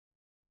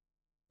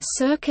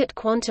Circuit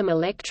quantum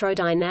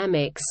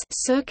electrodynamics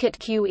 (circuit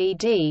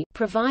QED)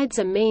 provides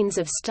a means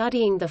of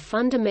studying the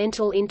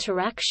fundamental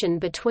interaction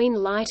between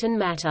light and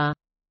matter.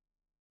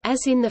 As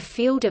in the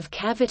field of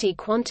cavity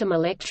quantum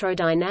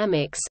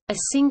electrodynamics, a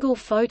single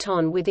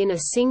photon within a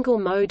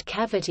single-mode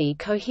cavity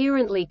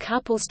coherently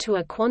couples to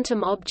a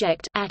quantum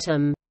object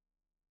atom.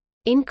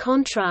 In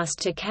contrast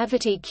to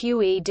cavity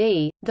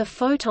QED, the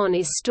photon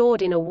is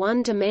stored in a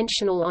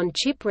one-dimensional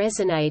on-chip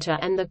resonator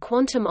and the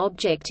quantum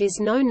object is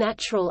no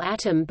natural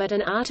atom but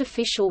an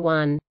artificial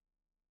one.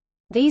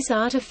 These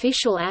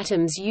artificial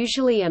atoms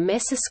usually are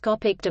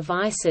mesoscopic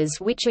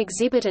devices which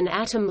exhibit an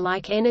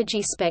atom-like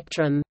energy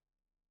spectrum.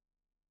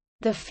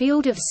 The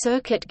field of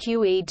circuit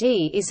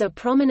QED is a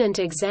prominent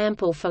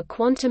example for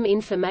quantum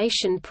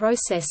information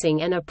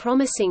processing and a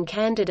promising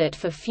candidate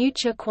for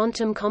future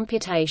quantum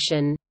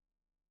computation.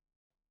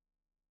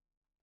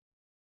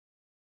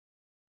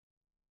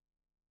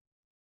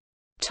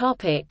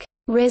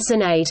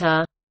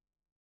 Resonator.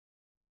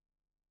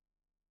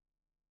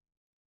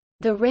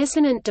 The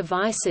resonant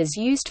devices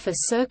used for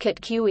circuit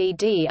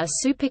QED are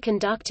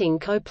superconducting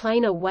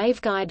coplanar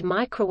waveguide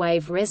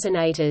microwave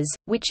resonators,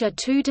 which are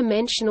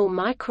two-dimensional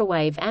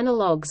microwave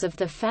analogues of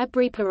the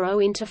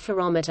Fabry-Perot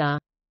interferometer.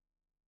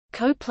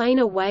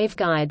 Coplanar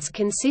waveguides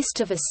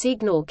consist of a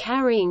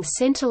signal-carrying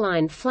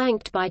centerline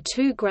flanked by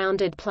two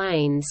grounded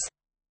planes.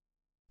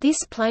 This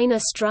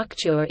planar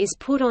structure is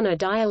put on a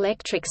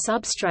dielectric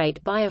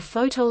substrate by a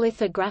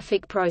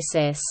photolithographic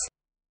process.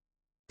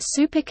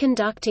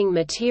 Superconducting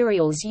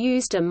materials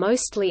used are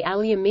mostly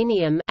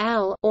aluminium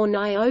Al or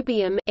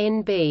niobium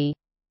Nb.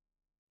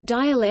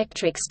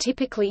 Dielectrics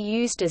typically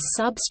used as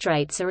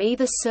substrates are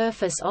either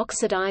surface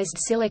oxidized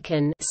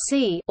silicon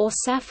Si or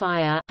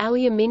sapphire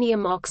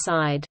aluminium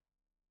oxide.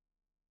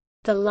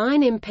 The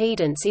line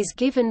impedance is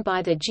given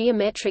by the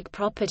geometric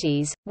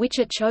properties, which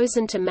are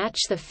chosen to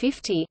match the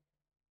 50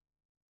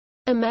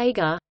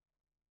 omega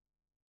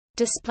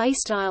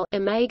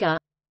omega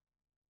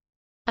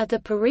are the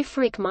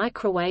peripheric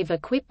microwave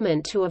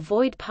equipment to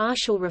avoid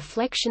partial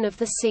reflection of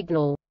the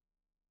signal.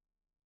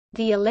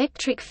 The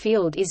electric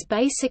field is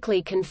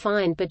basically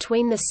confined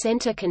between the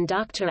center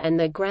conductor and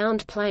the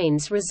ground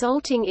planes,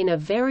 resulting in a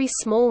very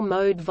small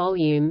mode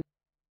volume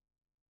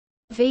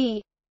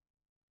V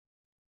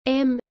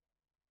m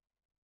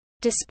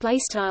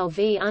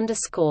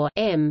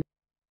V_m,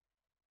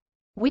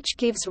 which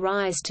gives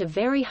rise to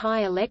very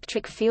high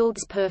electric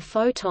fields per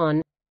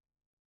photon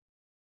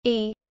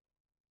E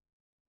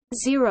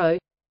 0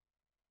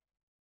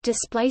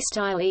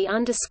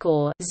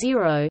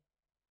 E_0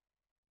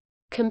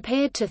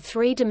 compared to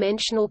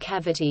three-dimensional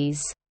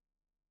cavities.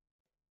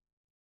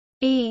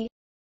 E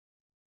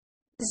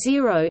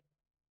 0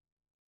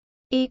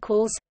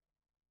 equals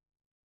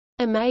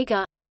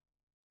omega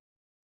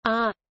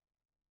r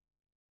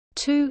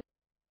 2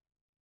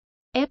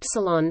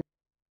 epsilon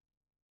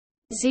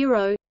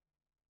 0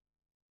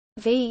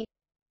 v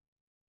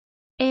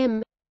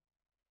m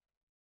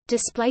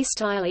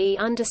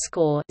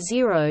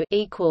E_0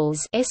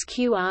 equals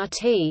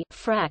sqrt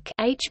frac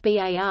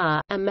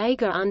hbar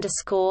omega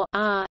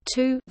r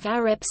 2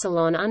 var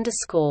epsilon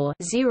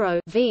 0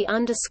 v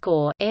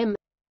m.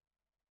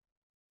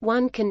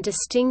 One can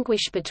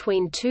distinguish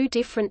between two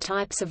different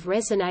types of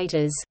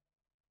resonators: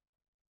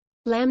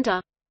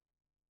 lambda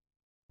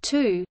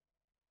 2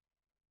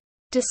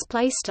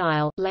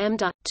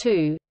 lambda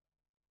 2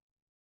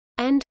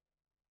 and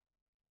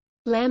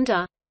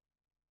lambda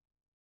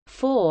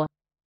 4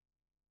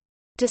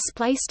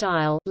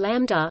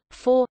 lambda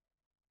 4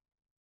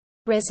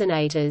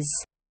 resonators.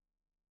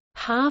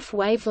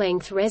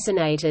 Half-wavelength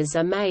resonators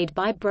are made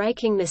by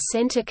breaking the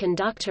center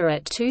conductor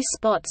at two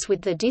spots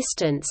with the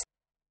distance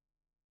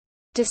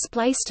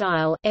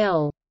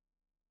L.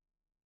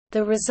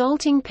 The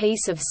resulting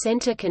piece of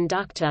center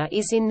conductor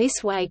is in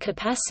this way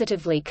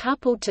capacitively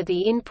coupled to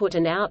the input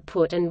and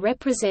output and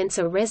represents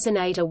a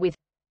resonator with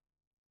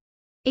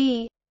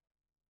E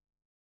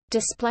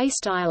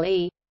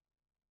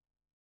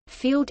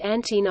field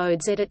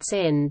antinodes at its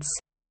ends.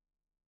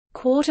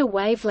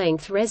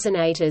 Quarter-wavelength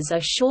resonators are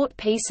short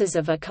pieces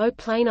of a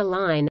coplanar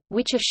line,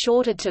 which are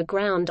shorted to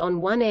ground on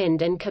one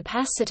end and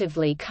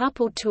capacitively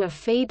coupled to a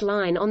feed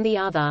line on the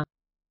other.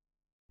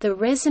 The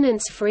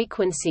resonance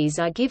frequencies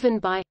are given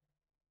by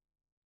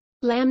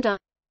lambda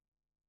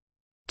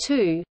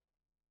 2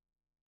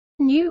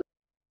 nu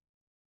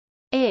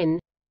n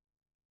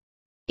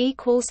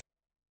equals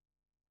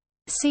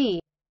C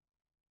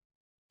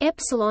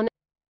epsilon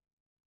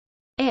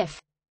F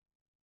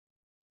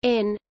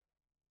n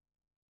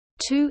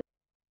 2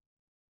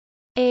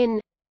 n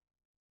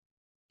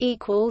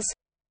equals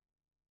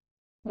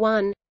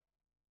 1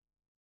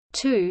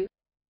 2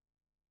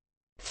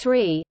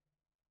 3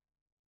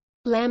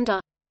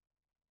 lambda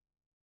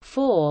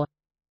 4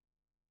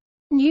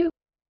 nu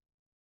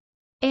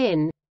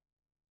n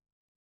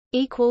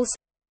equals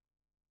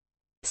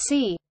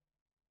C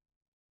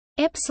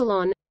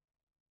epsilon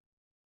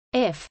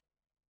F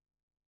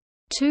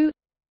 2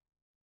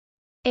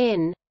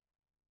 n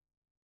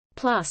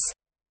plus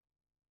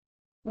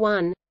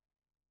 1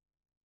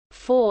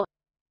 4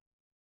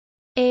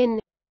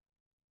 n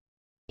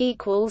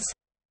equals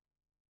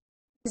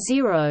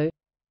 0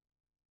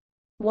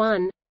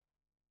 1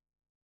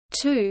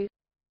 2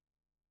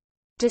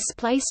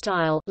 display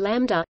style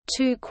lambda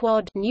 2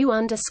 quad nu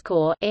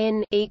underscore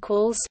n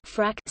equals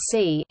frac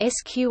c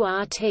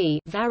sqrt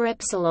var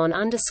epsilon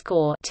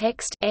underscore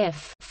text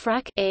f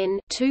frac n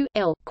 2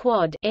 l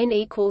quad n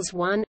equals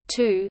 1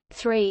 2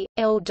 3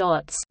 l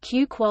dots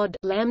q quad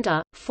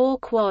lambda 4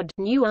 quad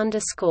nu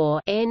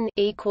underscore n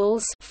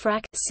equals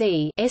frac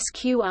c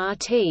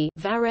sqrt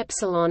var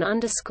epsilon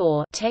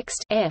underscore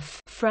text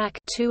f frac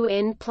 2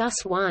 n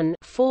plus 1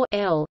 4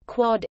 l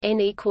quad n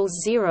equals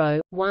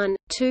 0 1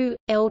 2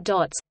 l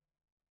dots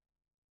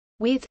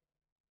with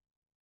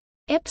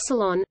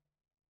epsilon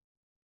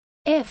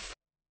f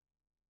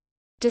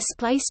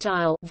display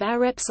style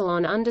var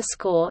epsilon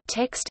underscore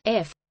text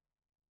f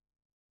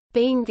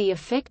being the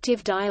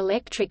effective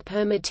dielectric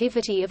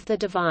permittivity of the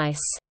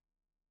device.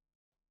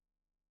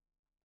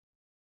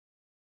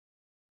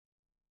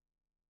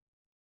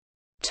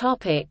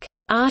 Topic: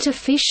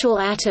 Artificial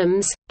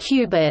atoms,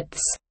 qubits.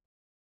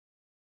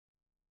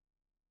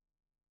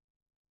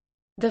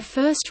 The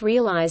first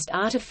realized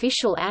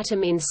artificial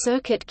atom in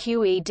circuit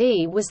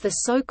QED was the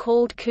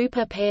so-called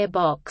Cooper pair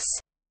box.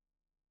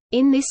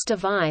 In this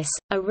device,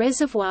 a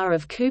reservoir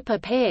of Cooper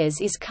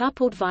pairs is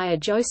coupled via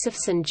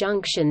Josephson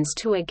junctions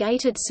to a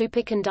gated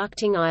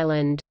superconducting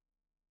island.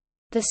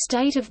 The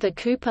state of the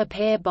Cooper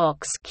pair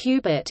box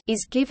qubit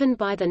is given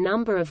by the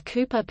number of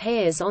Cooper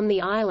pairs on the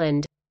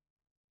island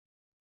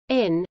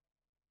n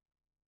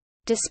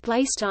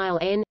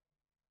n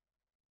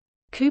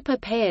Cooper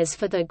pairs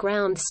for the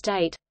ground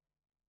state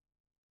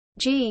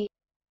G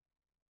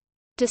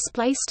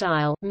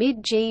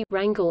mid G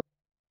wrangle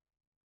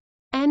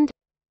and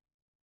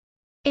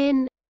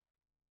n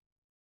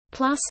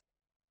plus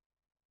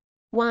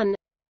 1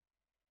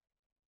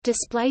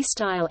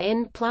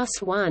 n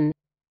plus 1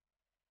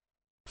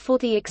 for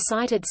the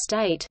excited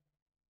state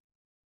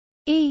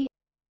E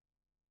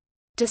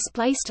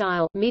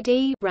mid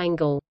E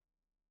wrangle.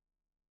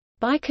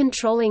 By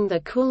controlling the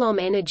Coulomb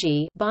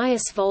energy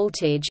bias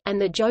voltage and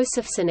the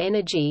Josephson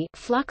energy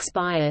flux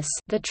bias,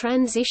 the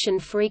transition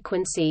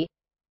frequency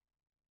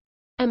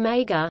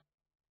omega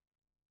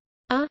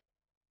a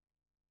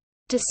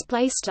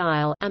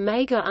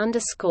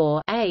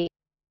omega_a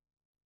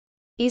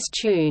is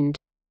tuned.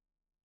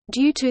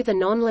 Due to the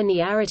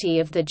nonlinearity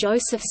of the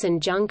Josephson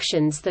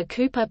junctions, the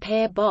Cooper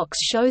pair box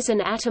shows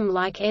an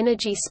atom-like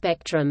energy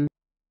spectrum.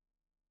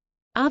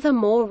 Other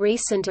more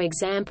recent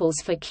examples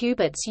for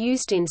qubits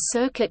used in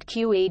circuit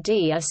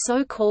QED are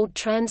so-called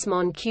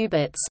transmon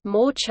qubits,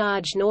 more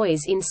charge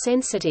noise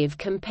insensitive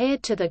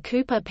compared to the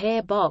Cooper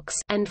pair box,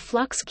 and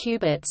flux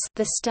qubits.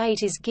 The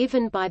state is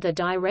given by the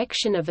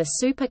direction of a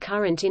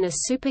supercurrent in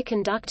a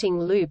superconducting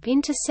loop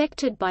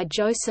intersected by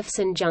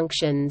Josephson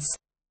junctions.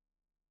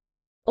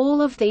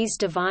 All of these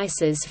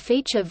devices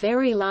feature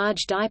very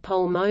large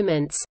dipole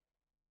moments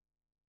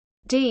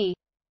d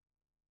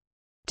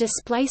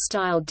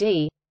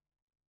d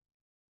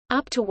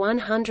up to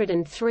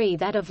 103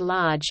 that of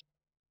large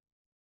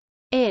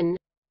n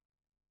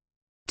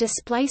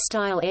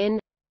n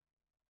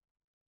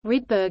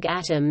Rydberg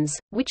atoms,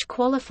 which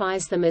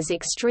qualifies them as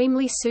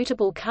extremely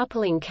suitable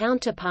coupling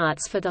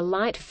counterparts for the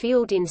light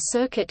field in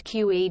circuit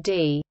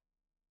QED.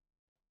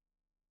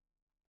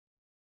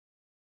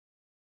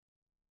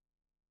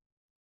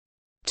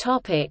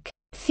 Topic: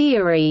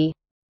 Theory.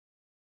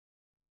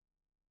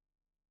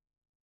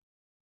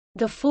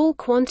 The full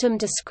quantum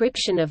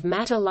description of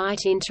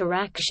matter-light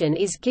interaction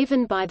is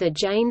given by the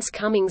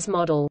Jaynes-Cummings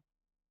model.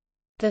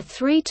 The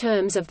three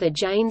terms of the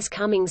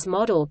Jaynes-Cummings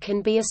model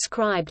can be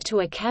ascribed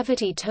to a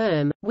cavity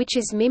term, which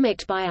is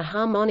mimicked by a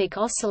harmonic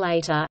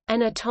oscillator,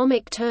 an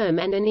atomic term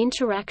and an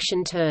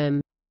interaction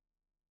term.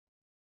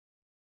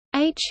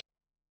 H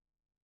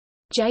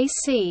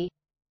JC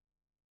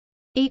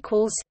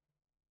equals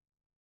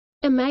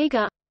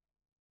omega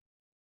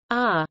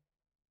r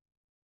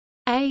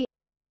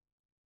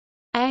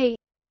a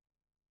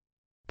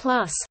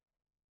plus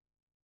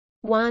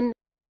 1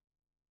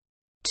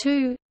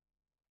 2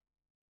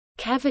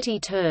 cavity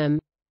term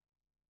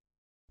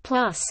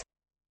plus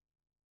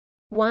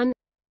 1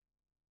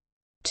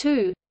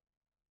 2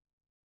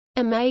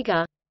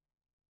 omega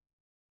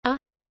a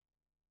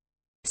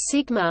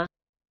sigma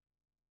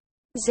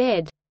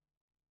z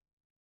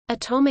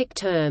atomic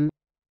term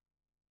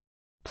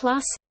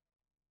plus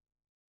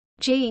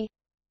g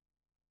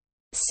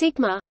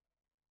sigma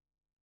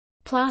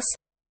plus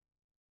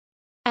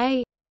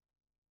a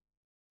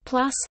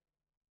plus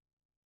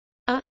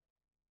a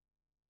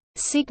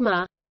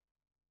sigma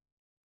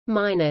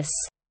minus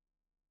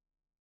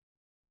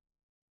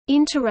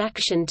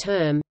interaction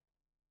term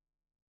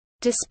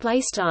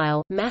display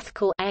style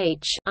mathcal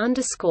h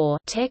underscore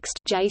text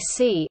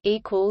JC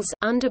equals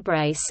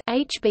underbrace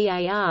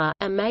HBAR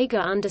omega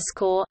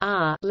underscore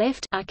r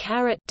left a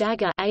caret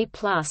dagger a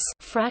plus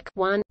frac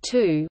 1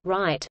 2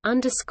 right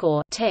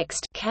underscore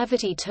text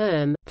cavity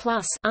term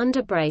plus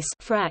underbrace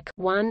frac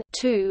 1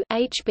 2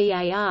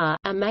 hbar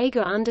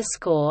omega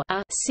underscore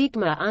a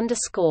sigma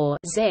underscore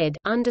z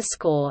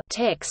underscore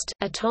text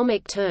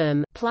atomic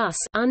term plus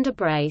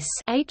underbrace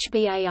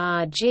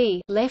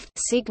hbarg left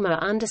sigma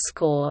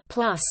underscore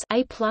plus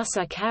a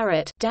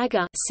caret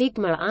dagger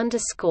sigma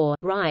underscore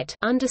right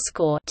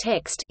underscore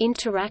text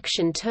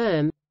interaction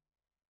term.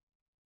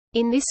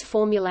 In this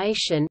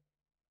formulation,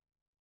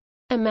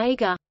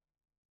 omega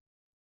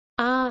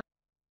r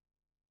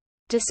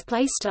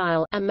display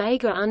style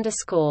omega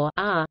underscore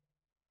r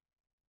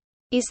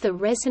is the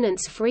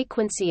resonance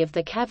frequency of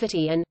the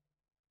cavity, and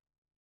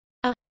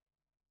a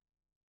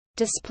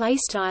display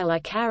style a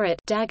caret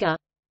dagger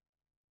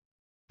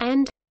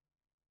and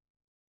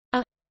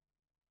a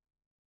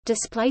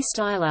display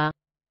style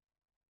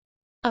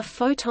a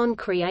photon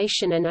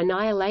creation and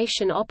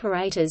annihilation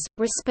operators,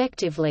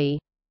 respectively.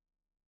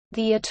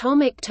 The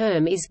atomic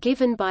term is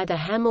given by the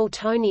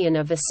Hamiltonian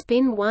of a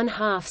spin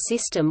 1/2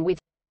 system with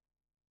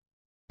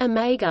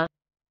omega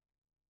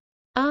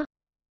a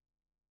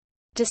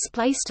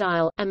display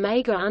style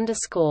omega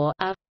underscore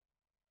a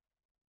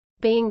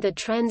being the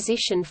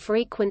transition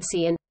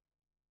frequency and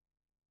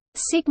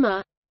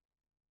sigma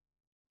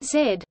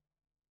z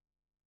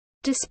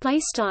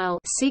display style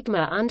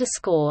sigma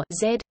underscore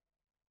z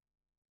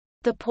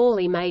the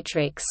Pauli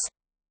matrix.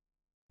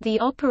 The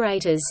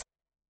operators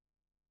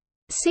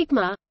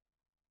sigma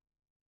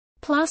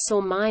plus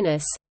or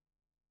minus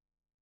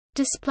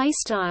display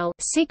style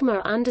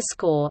sigma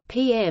underscore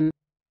pm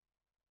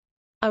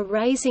are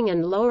raising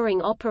and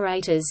lowering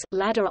operators,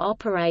 ladder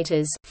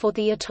operators for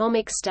the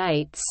atomic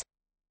states.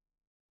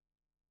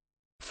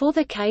 For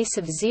the case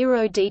of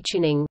zero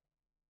detuning,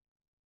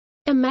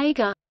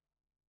 omega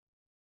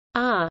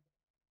r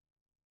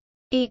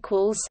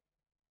equals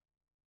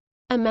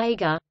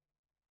omega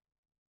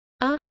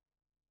a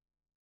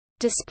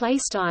display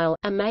style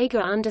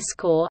omega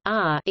underscore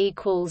r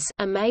equals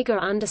omega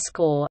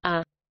underscore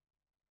a.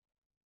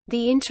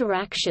 The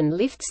interaction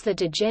lifts the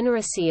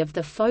degeneracy of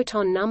the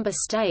photon number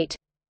state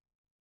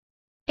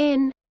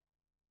n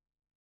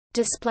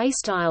display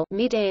style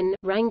mid n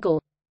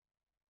wrangle,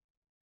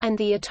 and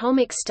the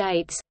atomic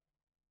states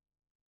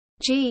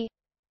g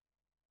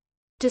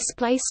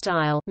display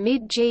style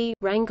mid g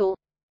wrangle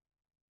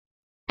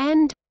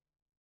and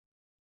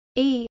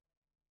e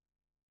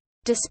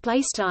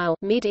display style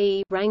mid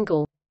e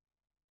wrangle,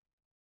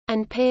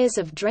 and pairs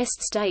of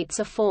dressed states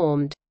are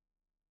formed.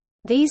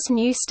 These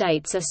new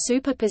states are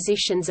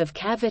superpositions of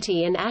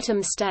cavity and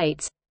atom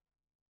states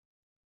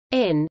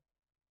n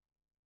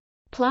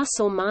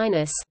plus or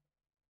minus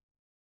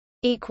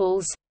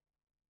equals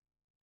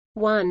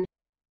 1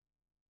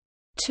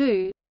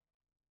 2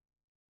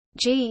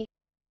 g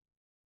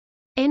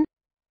n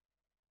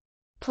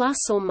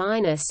plus or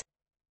minus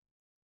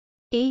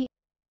e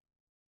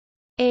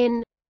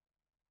n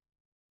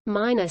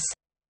minus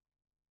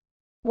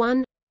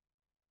 1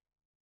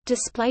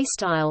 display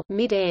style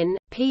mid n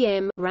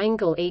pm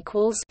wrangle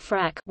equals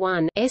frac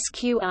 1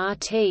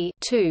 sqrt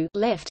 2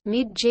 left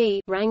mid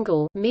g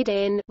wrangle mid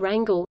n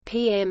wrangle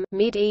pm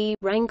mid e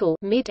wrangle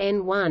mid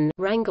n 1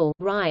 wrangle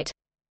right,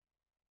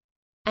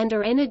 and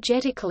are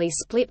energetically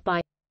split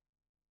by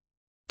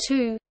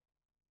 2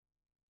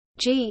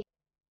 g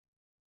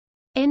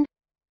n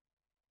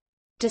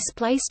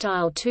display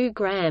style 2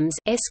 grams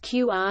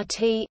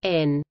sqrt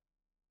n.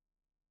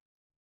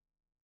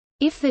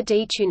 If the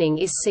detuning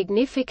is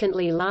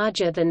significantly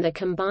larger than the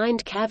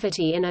combined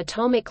cavity and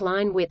atomic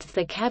line width,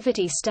 the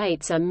cavity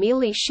states are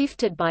merely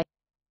shifted by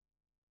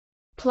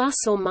plus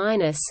or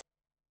minus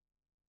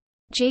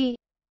g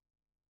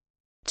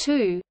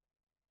 2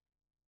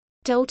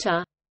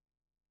 delta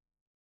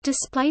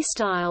display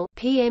style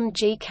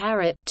pmg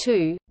caret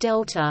 2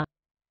 delta.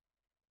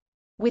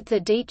 With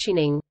the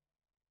detuning,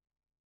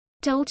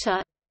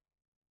 delta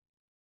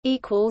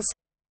equals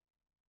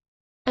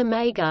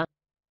omega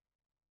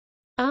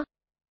a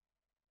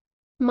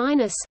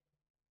minus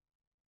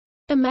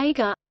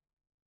omega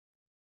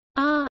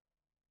r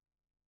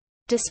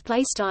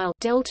display style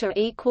delta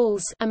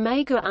equals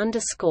omega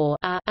underscore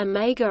a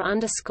omega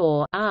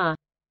underscore r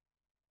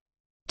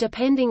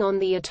depending on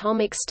the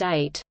atomic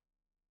state.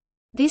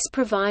 This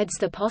provides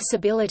the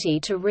possibility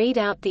to read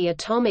out the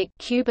atomic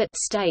qubit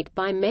state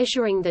by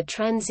measuring the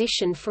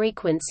transition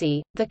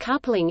frequency. The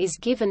coupling is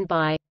given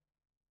by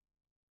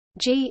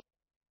G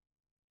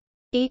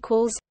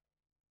equals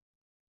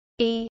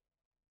E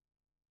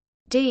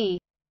D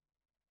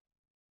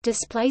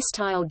display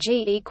style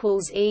G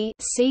equals E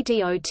C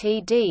dot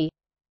D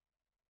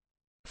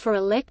for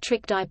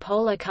electric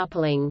dipolar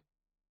coupling.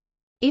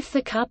 If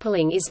the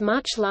coupling is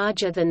much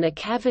larger than the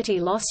cavity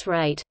loss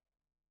rate,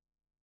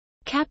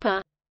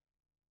 kappa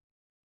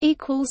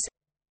equals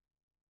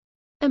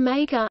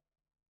omega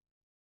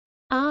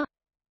r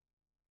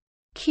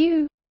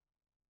q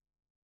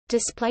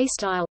display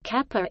style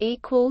kappa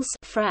equals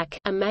frac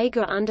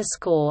omega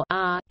underscore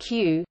r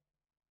q.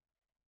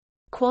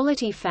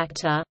 Quality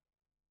factor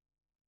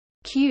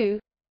q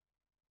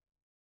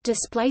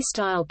display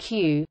style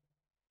q.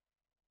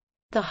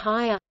 The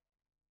higher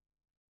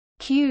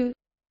q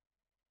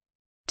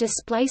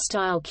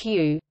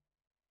q.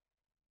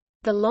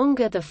 The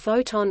longer the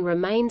photon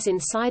remains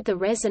inside the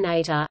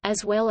resonator,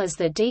 as well as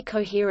the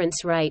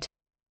decoherence rate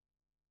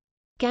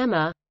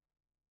gamma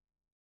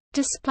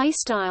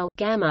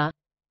gamma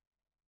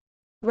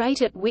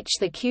rate at which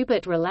the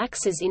qubit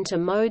relaxes into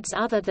modes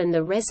other than the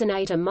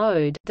resonator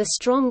mode, the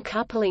strong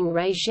coupling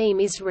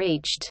regime is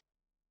reached.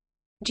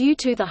 Due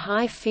to the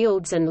high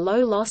fields and low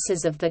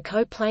losses of the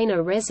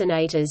coplanar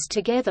resonators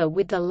together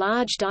with the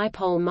large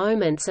dipole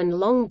moments and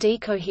long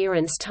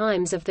decoherence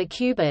times of the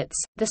qubits,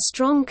 the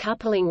strong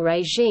coupling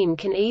regime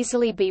can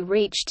easily be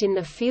reached in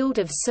the field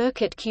of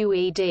circuit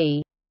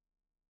QED.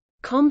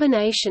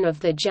 Combination of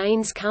the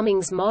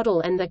Jaynes-Cummings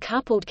model and the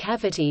coupled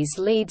cavities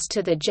leads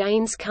to the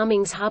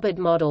Jaynes-Cummings-Hubbard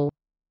model.